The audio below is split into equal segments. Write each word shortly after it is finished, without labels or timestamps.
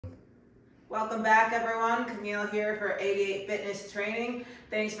Welcome back, everyone. Camille here for 88 Fitness Training.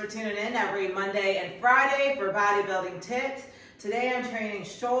 Thanks for tuning in every Monday and Friday for bodybuilding tips. Today I'm training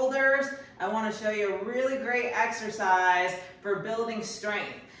shoulders. I want to show you a really great exercise for building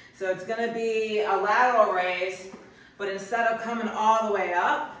strength. So it's going to be a lateral raise, but instead of coming all the way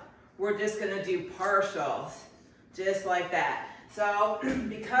up, we're just going to do partials, just like that. So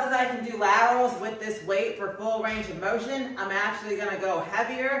because I can do laterals with this weight for full range of motion, I'm actually going to go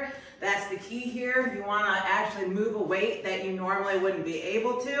heavier. That's the key here. You want to actually move a weight that you normally wouldn't be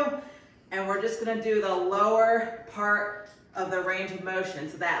able to. And we're just going to do the lower part of the range of motion.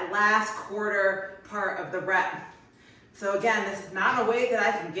 So that last quarter part of the rep. So again, this is not a weight that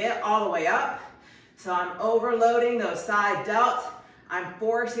I can get all the way up. So I'm overloading those side delts. I'm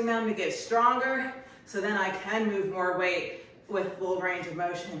forcing them to get stronger so then I can move more weight with full range of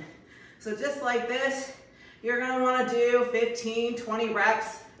motion. So just like this, you're going to want to do 15, 20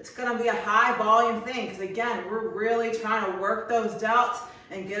 reps. It's going to be a high volume thing because again, we're really trying to work those delts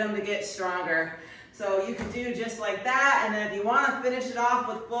and get them to get stronger. So you can do just like that, and then if you want to finish it off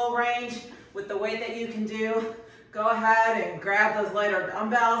with full range with the weight that you can do, go ahead and grab those lighter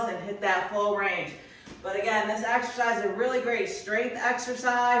dumbbells and hit that full range. But again, this exercise is a really great strength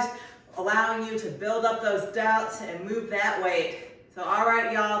exercise, allowing you to build up those delts and move that weight. So all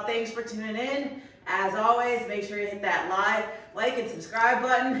right, y'all, thanks for tuning in. As always, make sure you hit that like and subscribe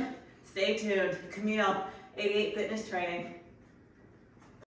button. Stay tuned. Camille, 88 Fitness Training.